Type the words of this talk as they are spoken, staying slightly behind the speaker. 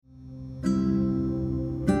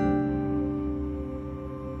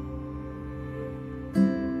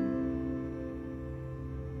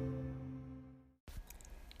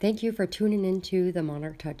Thank you for tuning into the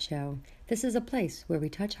Monarch Touch Show. This is a place where we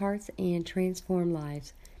touch hearts and transform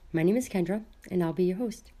lives. My name is Kendra, and I'll be your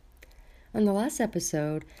host. On the last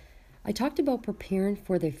episode, I talked about preparing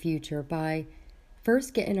for the future by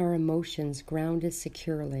first getting our emotions grounded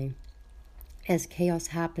securely. As chaos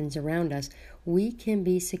happens around us, we can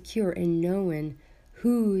be secure in knowing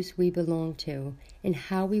whose we belong to and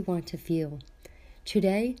how we want to feel.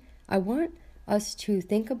 Today, I want us to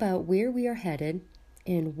think about where we are headed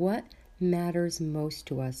and what matters most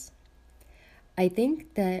to us. I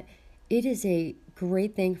think that it is a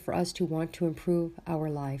great thing for us to want to improve our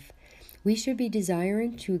life. We should be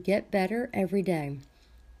desiring to get better every day.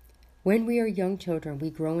 When we are young children, we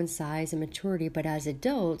grow in size and maturity, but as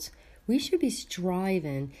adults, we should be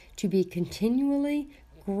striving to be continually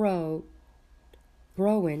growing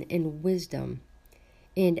in wisdom.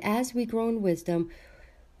 And as we grow in wisdom,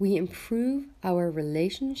 we improve our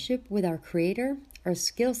relationship with our Creator, our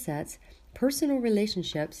skill sets, personal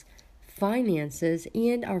relationships, finances,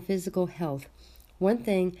 and our physical health. One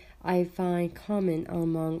thing I find common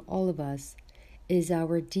among all of us is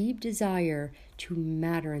our deep desire to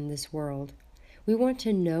matter in this world. We want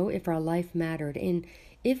to know if our life mattered and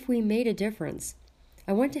if we made a difference.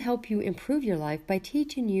 I want to help you improve your life by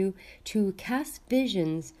teaching you to cast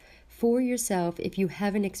visions for yourself if you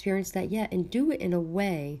haven't experienced that yet, and do it in a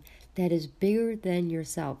way that is bigger than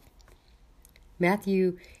yourself.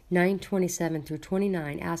 Matthew 9:27 through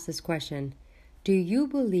 29 asks this question: do you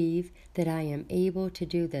believe that I am able to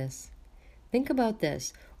do this? Think about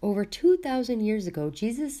this. Over 2,000 years ago,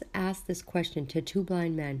 Jesus asked this question to two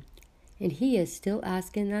blind men, and he is still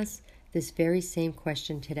asking us this very same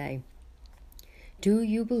question today. Do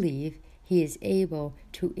you believe he is able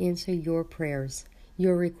to answer your prayers,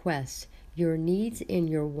 your requests, your needs, and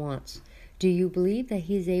your wants? Do you believe that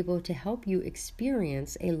he is able to help you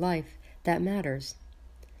experience a life that matters?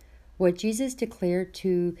 What Jesus declared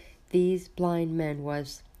to these blind men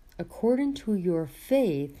was, according to your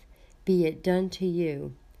faith, be it done to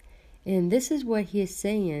you. And this is what he is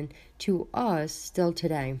saying to us still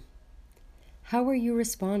today. How are you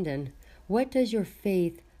responding? What does your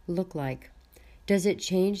faith look like? Does it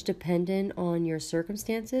change depending on your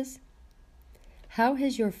circumstances? How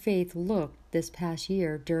has your faith looked this past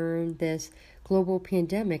year during this global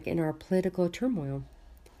pandemic and our political turmoil?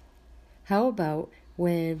 How about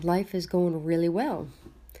when life is going really well?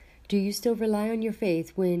 Do you still rely on your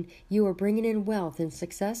faith when you are bringing in wealth and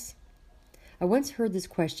success? I once heard this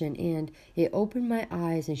question and it opened my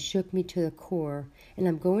eyes and shook me to the core, and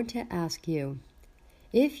I'm going to ask you,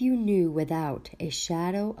 if you knew without a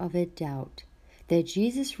shadow of a doubt that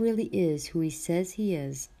Jesus really is who he says he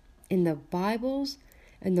is, and the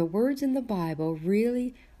words in the Bible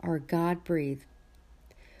really are God-breathed,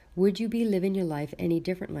 would you be living your life any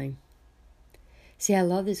differently? See, I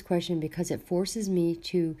love this question because it forces me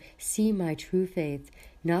to see my true faith,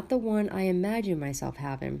 not the one I imagine myself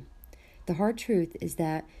having. The hard truth is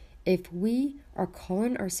that if we are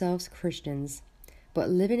calling ourselves Christians, but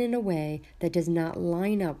living in a way that does not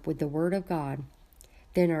line up with the Word of God,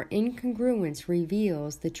 then our incongruence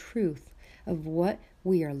reveals the truth of what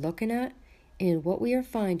we are looking at and what we are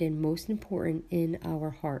finding most important in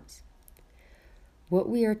our hearts. What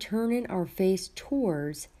we are turning our face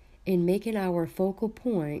towards and making our focal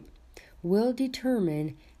point will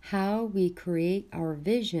determine how we create our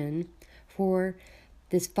vision for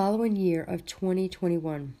this following year of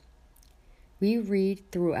 2021. We read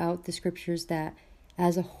throughout the scriptures that,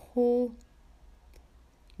 as a whole,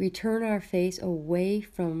 we turn our face away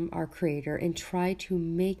from our Creator and try to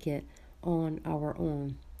make it on our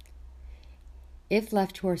own. If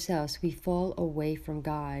left to ourselves, we fall away from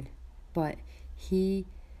God, but he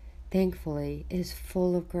thankfully is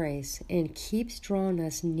full of grace and keeps drawing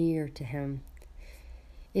us near to him.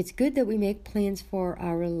 It's good that we make plans for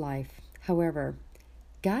our life. However,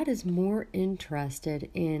 God is more interested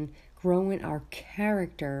in growing our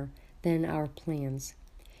character than our plans.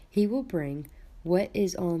 He will bring what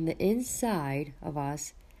is on the inside of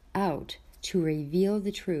us out to reveal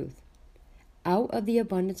the truth. Out of the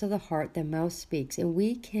abundance of the heart, the mouth speaks, and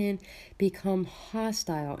we can become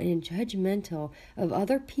hostile and judgmental of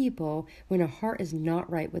other people when our heart is not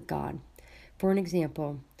right with God. For an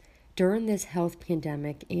example, during this health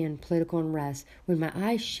pandemic and political unrest, when my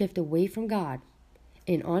eyes shift away from God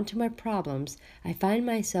and onto my problems, I find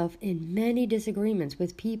myself in many disagreements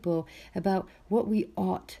with people about what we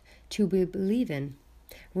ought to believe in.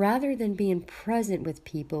 Rather than being present with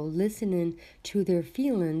people, listening to their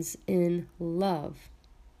feelings in love.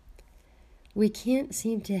 We can't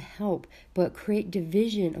seem to help but create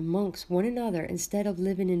division amongst one another instead of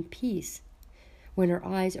living in peace when our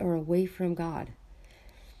eyes are away from God.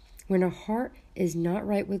 When our heart is not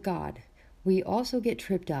right with God, we also get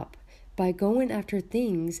tripped up by going after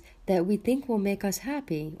things that we think will make us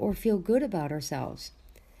happy or feel good about ourselves.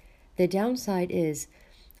 The downside is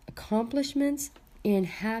accomplishments and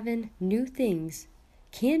having new things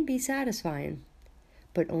can be satisfying,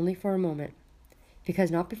 but only for a moment. Because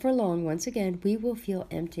not before long, once again, we will feel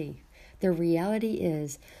empty. The reality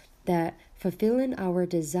is that fulfilling our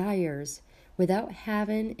desires without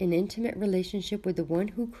having an intimate relationship with the one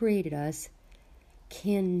who created us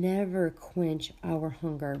can never quench our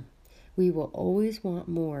hunger. We will always want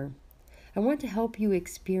more. I want to help you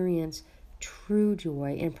experience true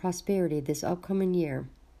joy and prosperity this upcoming year.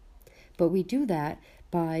 But we do that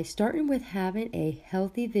by starting with having a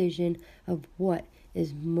healthy vision of what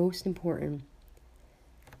is most important.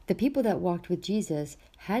 The people that walked with Jesus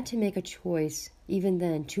had to make a choice even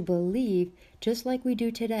then to believe just like we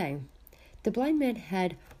do today. The blind man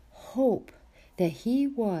had hope that he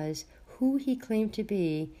was who he claimed to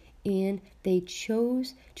be, and they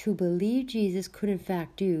chose to believe Jesus could in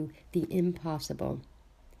fact do the impossible.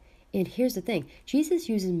 And here's the thing, Jesus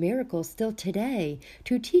uses miracles still today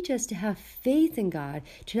to teach us to have faith in God,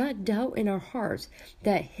 to not doubt in our hearts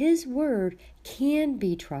that His word can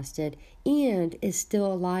be trusted and is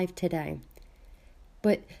still alive today.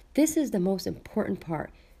 But this is the most important part.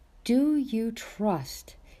 Do you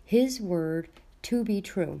trust His word to be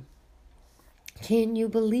true? Can you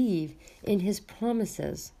believe in His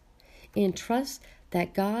promises and trust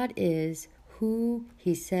that God is who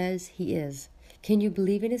He says He is? Can you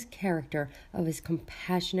believe in His character of His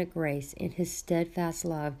compassionate grace and His steadfast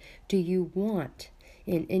love? Do you want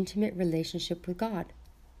an intimate relationship with God?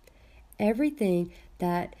 Everything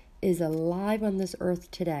that is alive on this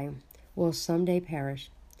earth today will someday perish.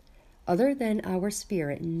 Other than our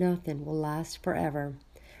spirit, nothing will last forever.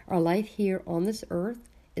 Our life here on this earth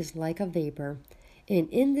is like a vapor. And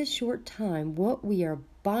in this short time, what we are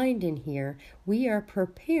binding here, we are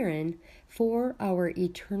preparing for our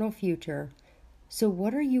eternal future. So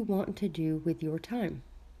what are you wanting to do with your time?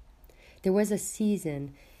 There was a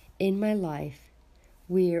season in my life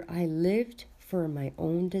where I lived for my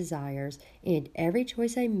own desires, and every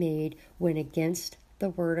choice I made went against the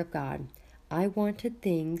Word of God. I wanted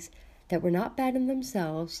things that were not bad in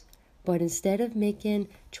themselves, but instead of making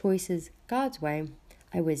choices God's way,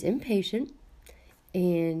 I was impatient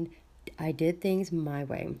and I did things my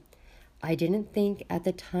way. I didn't think at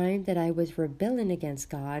the time that I was rebelling against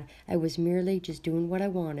God. I was merely just doing what I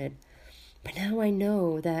wanted. But now I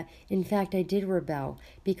know that, in fact, I did rebel,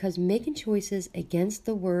 because making choices against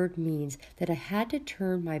the Word means that I had to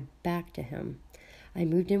turn my back to Him. I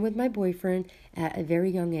moved in with my boyfriend at a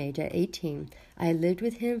very young age, at 18. I lived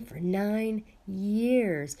with him for 9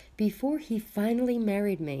 years before he finally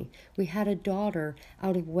married me. We had a daughter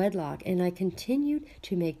out of wedlock, and I continued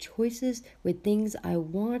to make choices with things I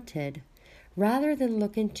wanted, rather than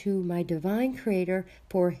looking to my divine Creator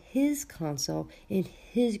for His counsel and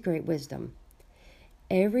His great wisdom.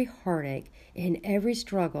 Every heartache and every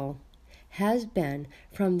struggle has been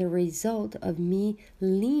from the result of me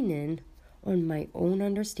leaning on my own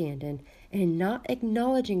understanding and not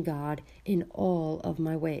acknowledging God in all of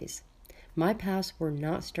my ways. My paths were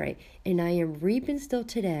not straight, and I am reaping still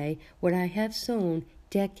today what I have sown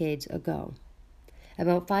decades ago.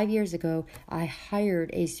 About 5 years ago, I hired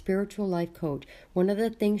a spiritual life coach. One of the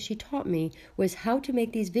things she taught me was how to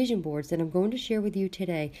make these vision boards that I'm going to share with you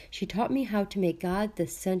today. She taught me how to make God the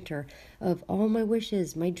center of all my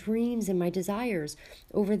wishes, my dreams, and my desires.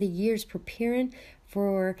 Over the years, preparing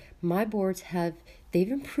for my boards, they've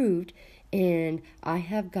improved, and I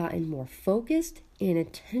have gotten more focused and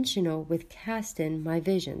intentional with casting my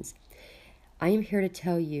visions. I am here to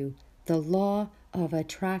tell you the law of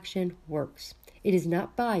attraction works. It is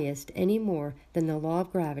not biased any more than the law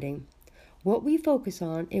of gravity. What we focus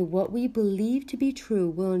on and what we believe to be true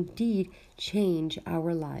will indeed change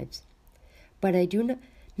our lives. But I do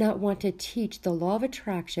not want to teach the law of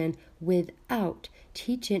attraction without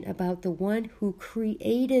teaching about the one who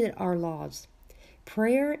created our laws.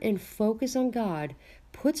 Prayer and focus on God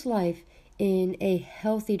puts life in a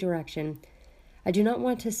healthy direction. I do not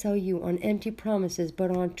want to sell you on empty promises, but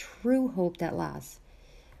on true hope that lasts.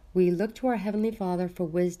 We look to our Heavenly Father for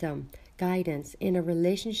wisdom, guidance, and a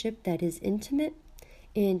relationship that is intimate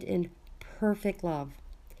and in perfect love.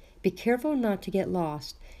 Be careful not to get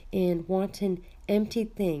lost in wanting empty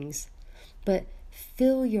things, but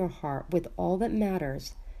fill your heart with all that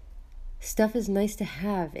matters. Stuff is nice to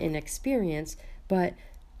have and experience, but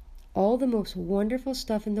all the most wonderful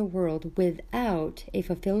stuff in the world without a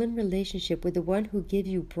fulfilling relationship with the one who gives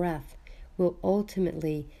you breath will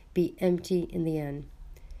ultimately be empty in the end.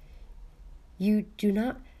 You do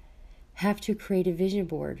not have to create a vision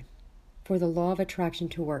board for the law of attraction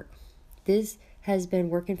to work. This has been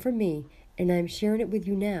working for me, and I'm sharing it with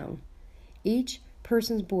you now. Each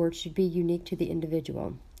person's board should be unique to the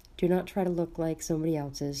individual. Do not try to look like somebody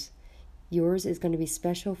else's. Yours is going to be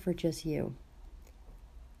special for just you.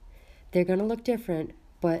 They're going to look different,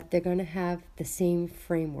 but they're going to have the same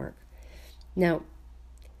framework. Now,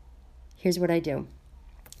 here's what I do.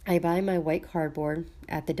 I buy my white cardboard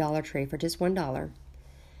at the Dollar Tree for just $1.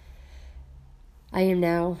 I am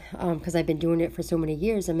now, because I've been doing it for so many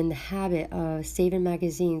years, I'm in the habit of saving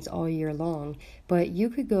magazines all year long. But you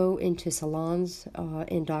could go into salons,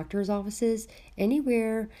 in doctors' offices,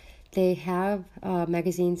 anywhere they have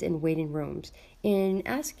magazines in waiting rooms, and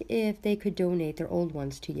ask if they could donate their old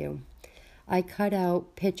ones to you. I cut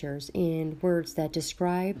out pictures and words that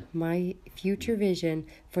describe my future vision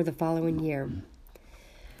for the following year.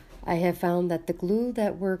 I have found that the glue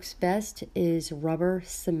that works best is rubber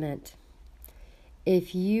cement.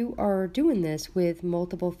 If you are doing this with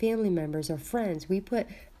multiple family members or friends, we put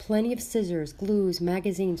plenty of scissors, glues,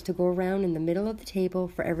 magazines to go around in the middle of the table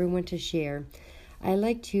for everyone to share. I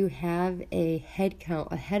like to have a head count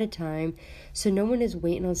ahead of time so no one is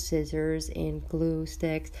waiting on scissors and glue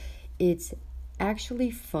sticks. It's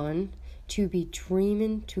actually fun to be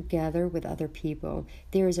dreaming together with other people.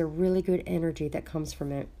 There is a really good energy that comes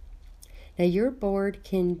from it. Now, your board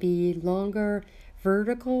can be longer,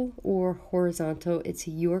 vertical, or horizontal. It's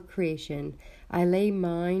your creation. I lay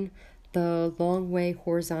mine the long way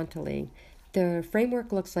horizontally. The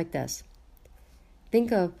framework looks like this.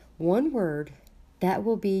 Think of one word that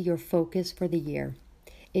will be your focus for the year.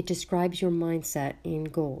 It describes your mindset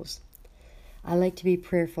and goals. I like to be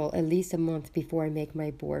prayerful at least a month before I make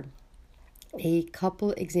my board. A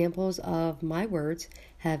couple examples of my words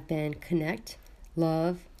have been connect,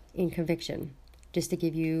 love, and conviction, just to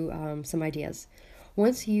give you some ideas.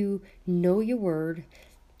 Once you know your word,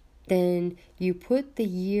 then you put the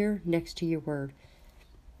year next to your word.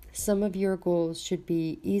 Some of your goals should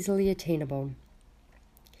be easily attainable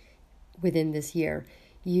within this year.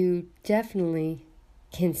 You definitely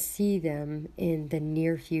can see them in the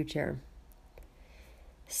near future.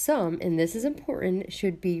 Some, and this is important,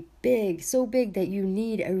 should be big, so big that you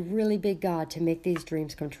need a really big God to make these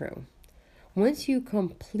dreams come true. Once you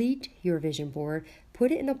complete your vision board,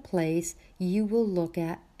 put it in a place you will look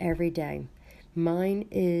at every day. Mine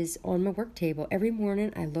is on my work table. Every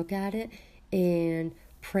morning I look at it and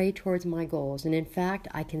pray towards my goals. And in fact,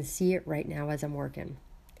 I can see it right now as I'm working.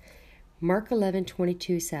 Mark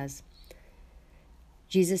 11:22 says,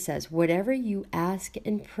 Jesus says, whatever you ask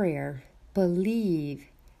in prayer, believe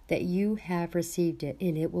that you have received it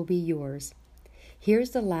and it will be yours. Here's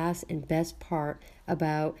the last and best part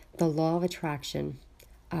about the law of attraction,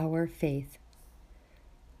 our faith.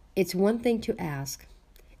 It's one thing to ask.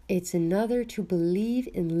 It's another to believe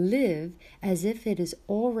and live as if it is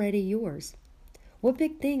already yours. What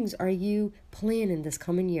big things are you planning this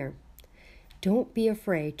coming year? Don't be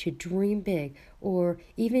afraid to dream big or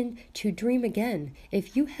even to dream again.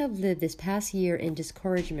 If you have lived this past year in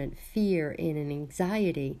discouragement, fear, and in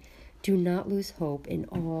anxiety, do not lose hope in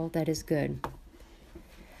all that is good.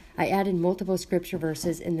 I added multiple scripture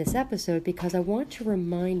verses in this episode because I want to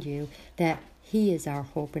remind you that He is our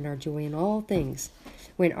hope and our joy in all things.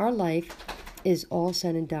 When our life is all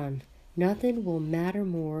said and done, nothing will matter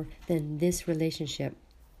more than this relationship.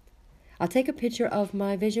 I'll take a picture of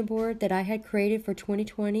my vision board that I had created for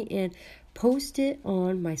 2020 and post it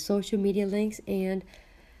on my social media links, and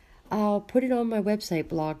I'll put it on my website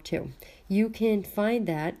blog too. You can find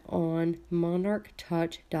that on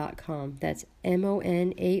monarchtouch.com. That's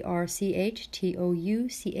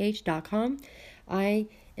monarchtouch.com. I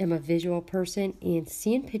am a visual person, and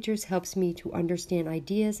seeing pictures helps me to understand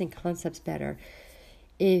ideas and concepts better.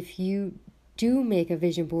 If you do make a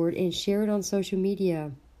vision board and share it on social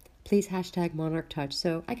media, please hashtag MonarchTouch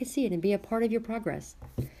so I can see it and be a part of your progress.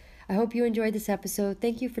 I hope you enjoyed this episode.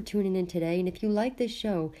 Thank you for tuning in today. And if you like this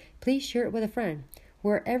show, please share it with a friend.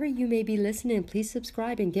 Wherever you may be listening, please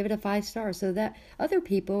subscribe and give it a 5 stars so that other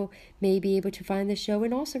people may be able to find the show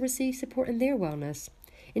and also receive support in their wellness.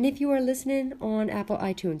 And if you are listening on Apple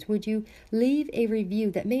iTunes, would you leave a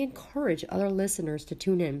review that may encourage other listeners to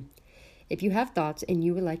tune in? If you have thoughts and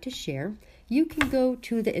you would like to share, you can go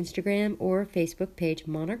to the Instagram or Facebook page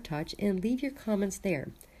Monarch Touch and leave your comments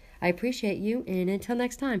there. I appreciate you, and until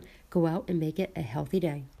next time, go out and make it a healthy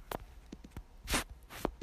day.